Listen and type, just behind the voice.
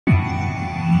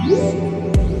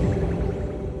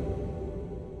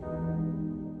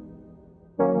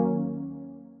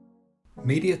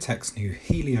MediaTek's new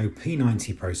Helio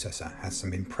P90 processor has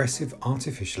some impressive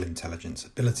artificial intelligence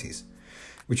abilities,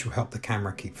 which will help the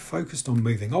camera keep focused on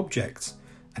moving objects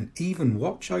and even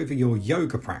watch over your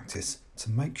yoga practice to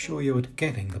make sure you're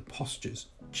getting the postures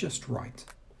just right.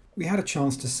 We had a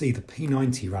chance to see the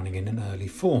P90 running in an early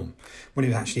form, when it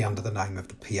was actually under the name of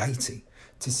the P80,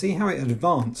 to see how it had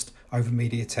advanced over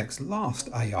MediaTek's last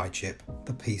AI chip,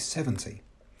 the P70.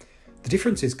 The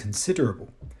difference is considerable.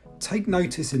 Take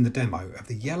notice in the demo of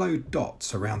the yellow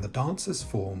dots around the dancer's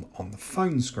form on the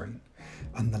phone screen,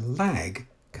 and the lag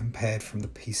compared from the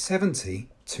P70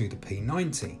 to the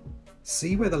P90.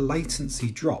 See where the latency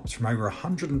drops from over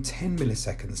 110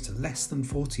 milliseconds to less than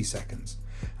 40 seconds,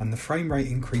 and the frame rate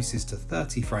increases to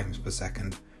 30 frames per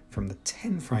second from the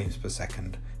 10 frames per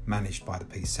second managed by the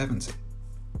P70.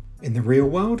 In the real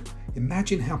world,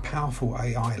 imagine how powerful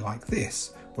AI like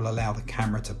this will allow the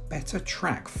camera to better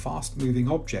track fast-moving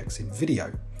objects in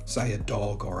video, say a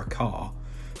dog or a car,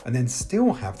 and then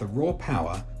still have the raw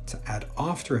power to add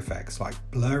after effects like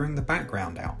blurring the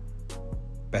background out.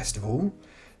 Best of all,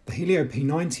 the Helio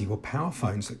P90 will power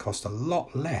phones that cost a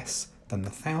lot less than the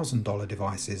 $1,000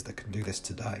 devices that can do this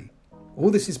today. All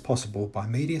this is possible by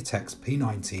MediaTek's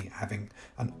P90 having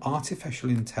an artificial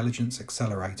intelligence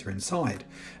accelerator inside,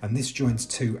 and this joins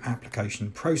two application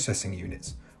processing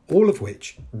units, all of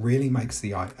which really makes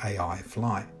the AI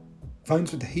fly.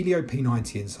 Phones with the Helio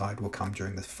P90 inside will come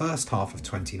during the first half of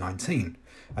 2019,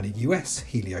 and a US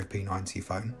Helio P90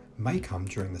 phone may come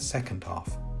during the second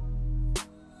half.